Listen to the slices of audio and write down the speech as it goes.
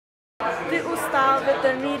I'm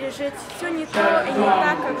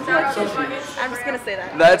just gonna say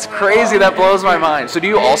that. That's crazy. That blows my mind. So do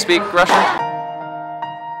you all speak Russian?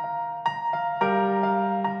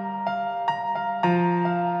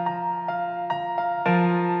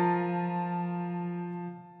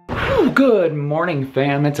 Good morning,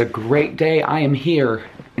 fam. It's a great day. I am here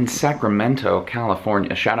in Sacramento,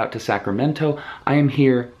 California. Shout out to Sacramento. I am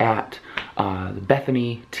here at the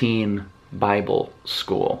Bethany Teen Bible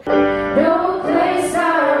School. No place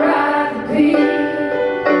I'd rather be.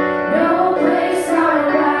 No place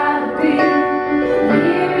I'd rather be.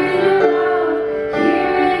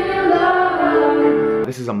 Here in your love.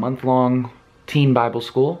 This is a month-long teen Bible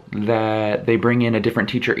school that they bring in a different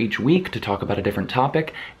teacher each week to talk about a different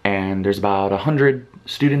topic, and there's about 100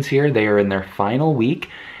 students here. They are in their final week,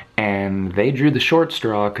 and they drew the short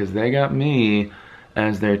straw because they got me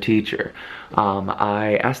as their teacher.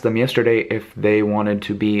 I asked them yesterday if they wanted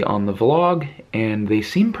to be on the vlog, and they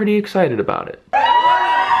seem pretty excited about it.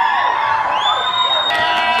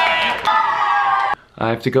 I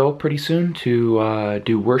have to go pretty soon to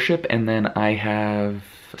do worship, and then I have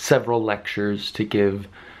several lectures to give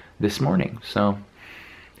this morning. So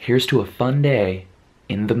here's to a fun day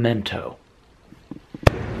in the Mento.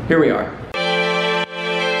 Here we are.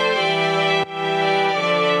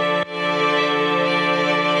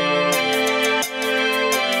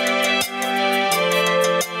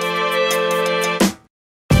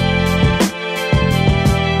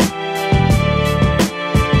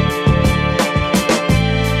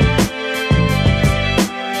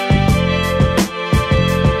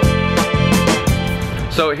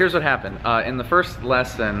 So here's what happened. In the first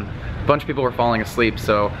lesson, a bunch of people were falling asleep,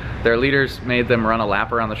 so their leaders made them run a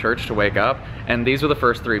lap around the church to wake up, and these were the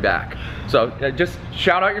first three back. So just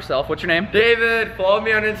shout out yourself. What's your name? David. Follow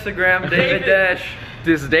me on Instagram, David Dash.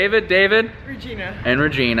 This is David, Regina. and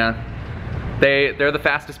Regina. They're the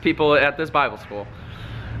fastest people at this Bible school.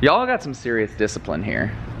 Y'all got some serious discipline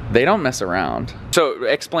here. They don't mess around. So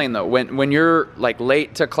explain though, when you're like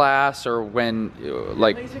late to class, or when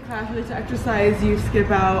like late to class, late to exercise, you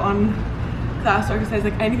skip out on class or exercise,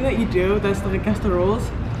 like anything that you do that's like against the rules.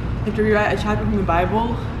 You have to rewrite a chapter from the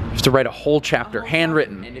Bible. you have to write a whole chapter,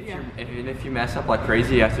 handwritten. And if you mess up like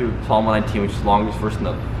crazy, you have to do Psalm 119, which is the longest verse in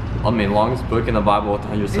the, longest book in the Bible with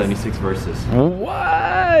 176 verses.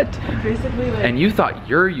 What? Basically, like. And you thought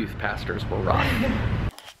your youth pastors were rough.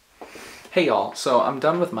 Hey y'all, so I'm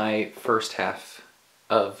done with my first half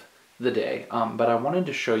of the day, but I wanted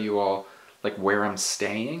to show you all like where I'm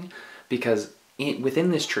staying, because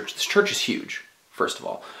within this church is huge, first of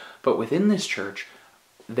all, but within this church,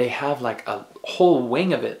 they have like a whole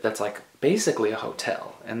wing of it that's like basically a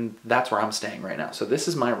hotel, and that's where I'm staying right now. So this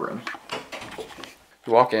is my room.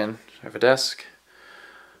 You walk in, I have a desk,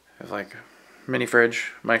 I have like mini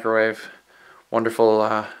fridge, microwave,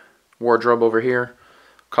 wonderful wardrobe over here,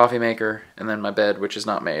 coffee maker, and then my bed, which is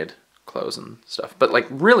not made, clothes and stuff. But like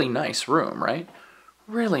really nice room, right?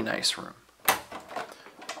 Really nice room.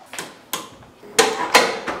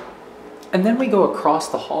 And then we go across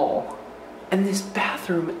the hall, and this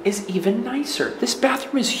bathroom is even nicer. This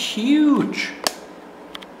bathroom is huge.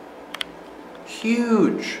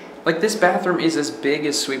 Huge. Like this bathroom is as big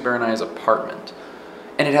as Sweet Bear and I's apartment.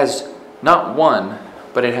 And it has not one,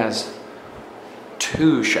 but it has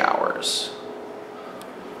 2 showers.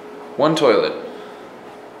 1 toilet,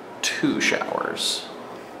 2 showers.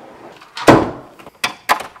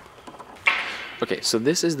 Okay, so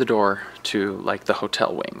this is the door to like the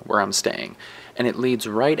hotel wing where I'm staying, and it leads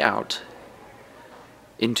right out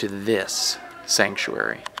into this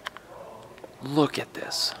sanctuary. Look at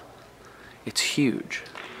this. It's huge.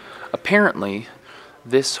 Apparently,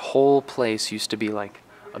 this whole place used to be like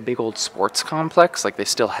a big old sports complex, like they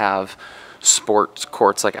still have sports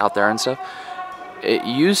courts like out there and stuff. It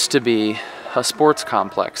used to be a sports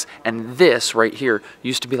complex, and this right here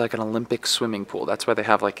used to be like an Olympic swimming pool. That's why they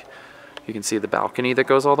have like, you can see the balcony that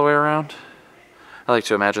goes all the way around. I like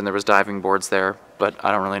to imagine there was diving boards there, but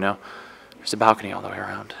I don't really know. There's a balcony all the way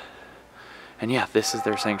around. And yeah, this is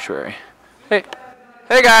their sanctuary. Hey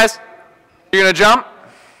guys, you gonna jump?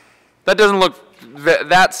 That doesn't look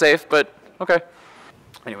that safe, but okay.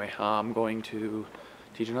 Anyway, I'm going to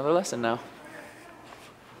teach another lesson now.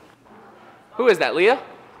 Who is that, Leah?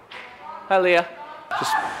 Hi, Leah.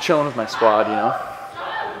 Just chilling with my squad, you know?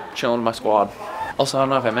 Chilling with my squad. Also, I don't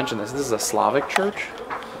know if I mentioned this. This is a Slavic church.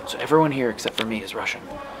 So everyone here except for me is Russian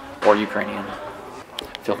or Ukrainian.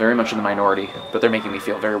 I feel very much in the minority, but they're making me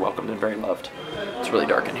feel very welcomed and very loved. It's really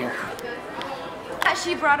dark in here.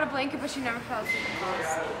 She brought a blanket, but she never fell asleep in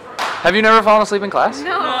class. Have you never fallen asleep in class?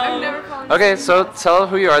 No, I've never fallen asleep. Okay, so tell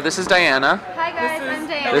who you are. This is Diana. Hi guys, I'm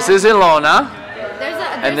Diana. This is Ilona.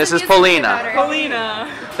 And this is There's a musical Polina. about her. Paulina.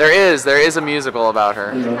 There is a musical about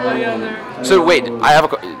her. Oh yeah, there. So wait, I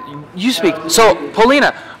have you speak. So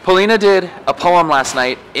Polina did a poem last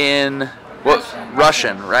night in what,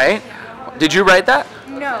 Russian, right? Did you write that?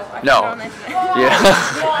 No. No.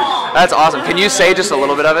 Yeah. That's awesome. Can you say just a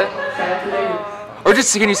little bit of it? Or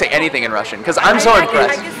just can you say anything in Russian? Because I'm so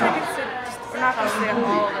impressed. We're not going to say all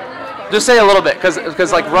of it. Just say a little bit,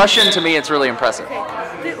 because like Russian to me it's really impressive.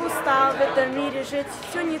 Ты устал в этом мире жить,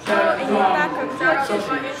 все не то и не так, как хочешь.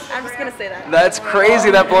 I'm just gonna say that. That's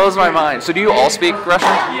crazy. That blows my mind. So do you all speak Russian?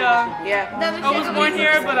 Yeah. Yeah. I was born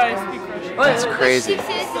here, but I speak Russian. That's crazy.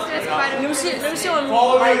 Okay.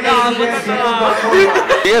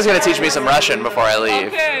 You guys gonna teach me some Russian before I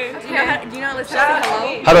leave. Okay. Do you know let's say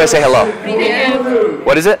hello? How do I say hello? Привет.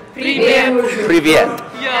 What is it? Привет. Привет.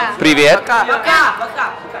 Yeah. Привет. Пока.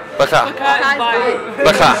 Bye.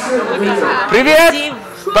 Пока. Привет.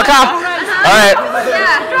 Пока. All right.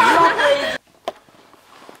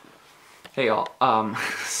 Hey y'all.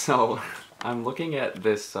 So I'm looking at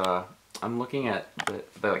this. I'm looking at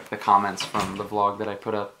the comments from the vlog that I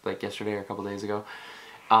put up like yesterday or a couple days ago,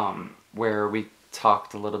 where we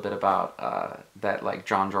talked a little bit about that like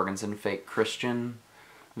John Jorgenson fake Christian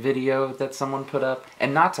video that someone put up,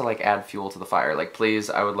 and not to like add fuel to the fire. Like, please,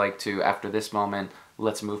 I would like to, after this moment,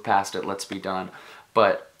 let's move past it. Let's be done.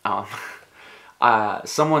 But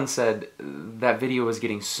someone said that video was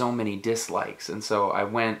getting so many dislikes, and so I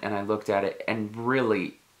went and I looked at it, and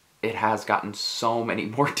really, it has gotten so many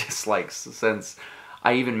more dislikes since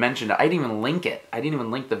I even mentioned it. I didn't even link it. I didn't even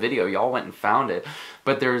link the video. Y'all went and found it.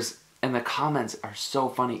 But and the comments are so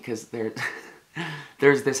funny because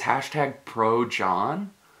there's this hashtag #ProJohn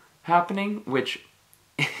happening, which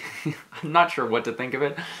I'm not sure what to think of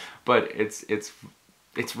it, but it's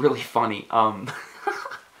really funny.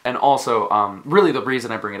 And also, really the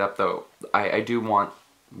reason I bring it up though, I do want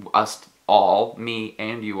us all, me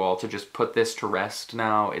and you all, to just put this to rest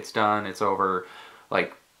now. It's done, it's over.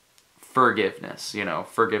 Like, forgiveness, you know,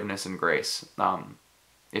 forgiveness and grace,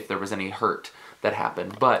 if there was any hurt that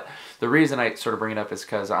happened. But the reason I sort of bring it up is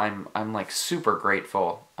because I'm like super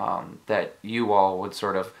grateful that you all would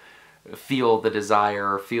sort of feel the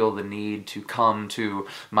desire, feel the need to come to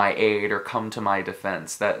my aid or come to my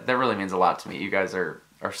defense. That really means a lot to me. You guys are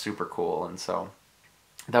super cool, and so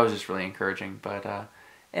that was just really encouraging. But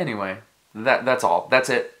anyway, that's all. That's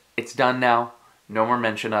it. It's done now. No more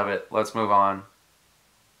mention of it. Let's move on.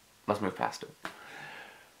 Let's move past it.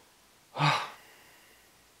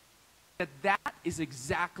 That is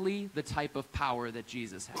exactly the type of power that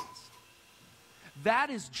Jesus has.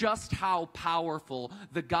 That is just how powerful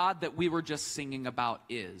the God that we were just singing about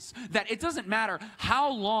is. That it doesn't matter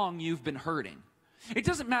how long you've been hurting. It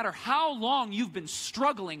doesn't matter how long you've been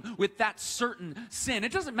struggling with that certain sin.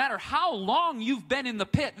 It doesn't matter how long you've been in the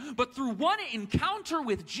pit. But through one encounter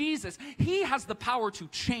with Jesus, He has the power to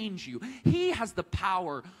change you. He has the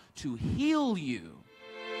power to heal you.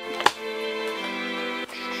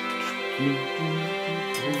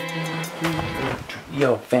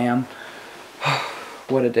 Yo, fam.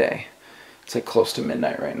 What a day. It's like close to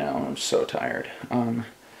midnight right now, and I'm so tired.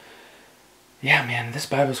 Yeah, man, this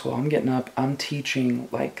Bible school, I'm getting up, I'm teaching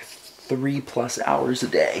like 3+ hours a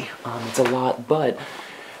day. It's a lot, but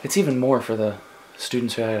it's even more for the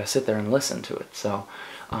students who gotta sit there and listen to it. So,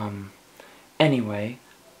 anyway,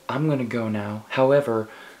 I'm gonna go now. However,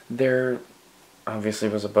 there obviously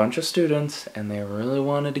was a bunch of students, and they really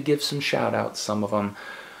wanted to give some shout-outs, some of them.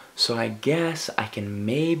 So I guess I can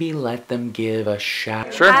maybe let them give a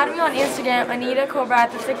shout. Sure. Add me on Instagram, Anita Colbert.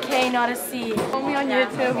 That's a K, not a C. Follow me on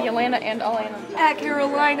YouTube, Yelena and Alana. At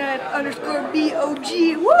Carolina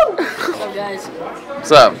 _BOG. Woo! What's up, guys?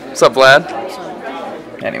 What's up? What's up,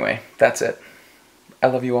 Vlad? Anyway, that's it. I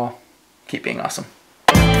love you all. Keep being awesome.